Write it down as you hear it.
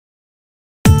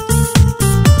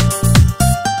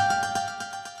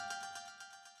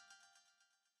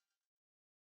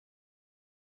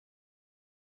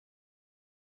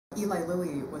Eli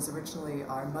Lilly was originally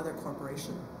our mother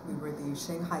corporation. We were the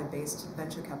Shanghai-based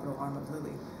venture capital arm of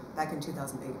Lilly back in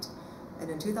 2008. And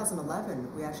in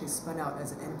 2011, we actually spun out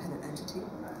as an independent entity.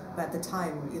 But at the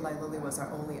time, Eli Lilly was our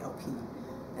only LP.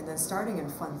 And then starting in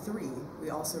Fund 3, we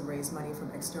also raised money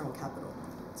from external capital.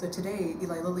 So today,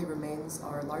 Eli Lilly remains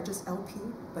our largest LP,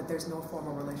 but there's no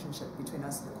formal relationship between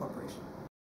us and the corporation.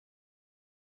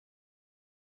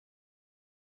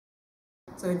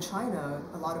 So in China,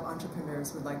 a lot of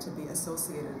entrepreneurs would like to be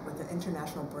associated with an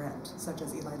international brand, such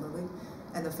as Eli Lilly,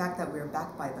 and the fact that we're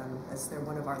backed by them as they're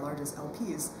one of our largest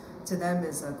LPs, to them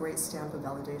is a great stamp of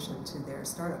validation to their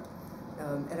startup.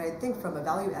 And I think from a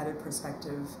value-added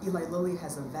perspective, Eli Lilly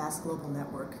has a vast global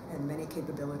network and many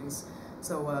capabilities.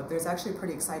 So there's actually a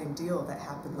pretty exciting deal that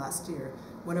happened last year.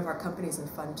 One of our companies in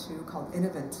Fund 2 called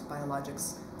Innovent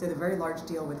Biologics did a very large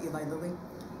deal with Eli Lilly.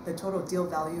 The total deal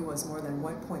value was more than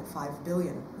 $1.5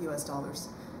 billion US.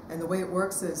 And the way it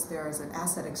works is there is an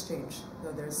asset exchange.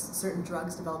 So there's certain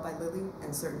drugs developed by Lilly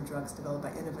and certain drugs developed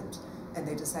by Innovent, and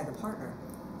they decide to partner.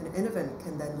 And Innovent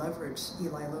can then leverage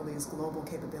Eli Lilly's global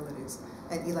capabilities,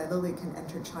 and Eli Lilly can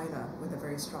enter China with a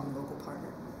very strong local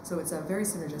partner. So it's very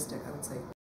synergistic, I would say.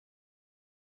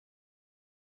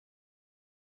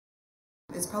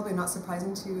 It's probably not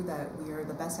surprising to you that we are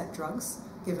the best at drugs,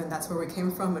 given that's where we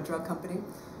came from, a drug company.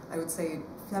 I would say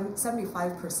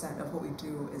 75% of what we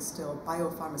do is still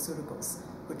biopharmaceuticals,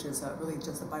 which is really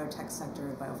just the biotech sector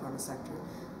and biopharma sector.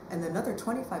 And another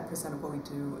 25% of what we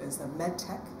do is the med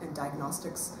tech and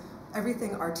diagnostics.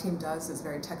 Everything our team does is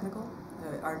very technical.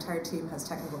 Our entire team has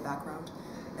technical background.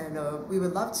 And we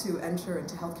would love to enter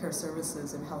into healthcare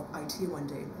services and health IT one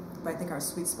day, but I think our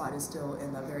sweet spot is still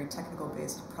in the very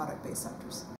technical-based, product-based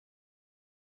sectors.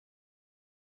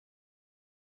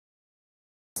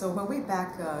 So when we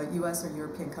back US or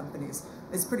European companies,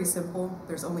 it's pretty simple.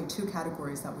 There's only two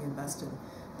categories that we invest in.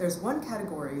 There's one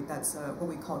category that's what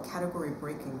we call category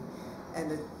breaking, and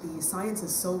the science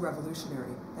is so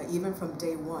revolutionary that even from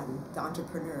day one, the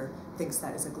entrepreneur thinks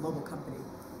that it's a global company.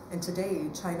 And today,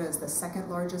 China is the second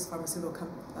largest pharmaceutical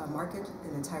market in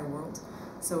the entire world.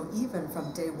 So even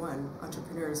from day one,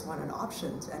 entrepreneurs want an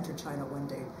option to enter China one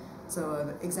day. So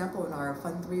an example in our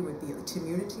Fund 3 would be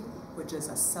Immunity, which is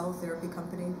a cell therapy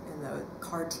company in the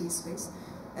CAR T space.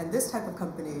 And this type of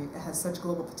company has such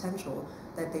global potential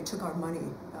that they took our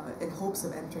money in hopes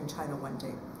of entering China one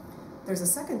day. There's a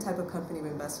second type of company we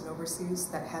invest in overseas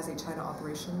that has a China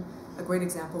operation. A great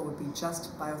example would be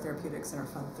Just Biotherapeutics in our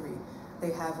Fund 3.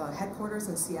 They have a headquarters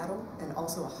in Seattle and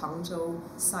also a Hangzhou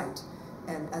site.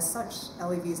 And as such,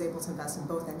 LAV is able to invest in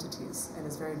both entities and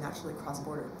is very naturally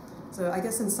cross-border. So I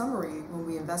guess in summary, when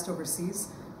we invest overseas,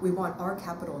 we want our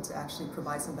capital to actually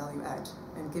provide some value add.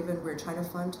 And given we're a China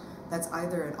fund, that's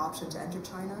either an option to enter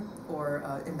China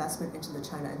or investment into the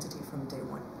China entity from day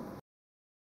one.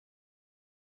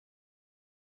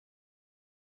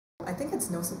 I think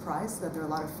it's no surprise that there are a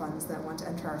lot of funds that want to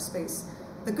enter our space.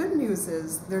 The good news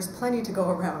is there's plenty to go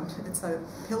around. It's a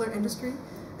pillar industry,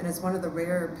 and it's one of the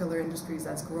rare pillar industries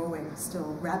that's growing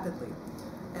still rapidly.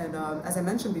 And as I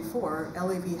mentioned before,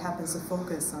 LAV happens to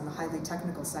focus on the highly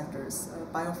technical sectors,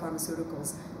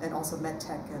 biopharmaceuticals, and also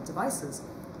medtech and devices.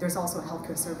 There's also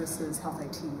healthcare services, health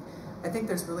IT. I think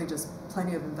there's really just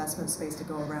plenty of investment space to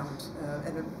go around.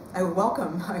 And I would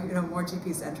welcome more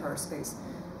GPs to enter our space.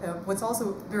 What's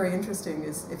also very interesting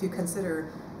is if you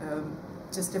consider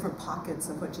just different pockets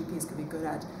of what GPs could be good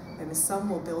at. I mean, some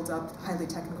will build up highly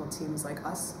technical teams like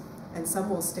us, and some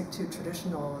will stick to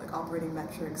traditional like operating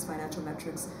metrics, financial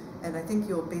metrics, and I think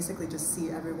you'll basically just see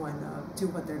everyone do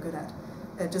what they're good at.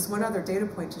 Just one other data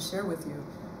point to share with you.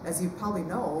 As you probably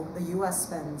know, the US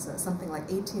spends something like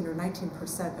 18 or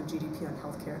 19% of GDP on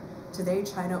healthcare. Today,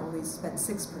 China only spent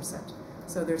 6%.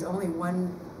 So there's only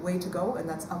one way to go, and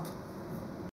that's up.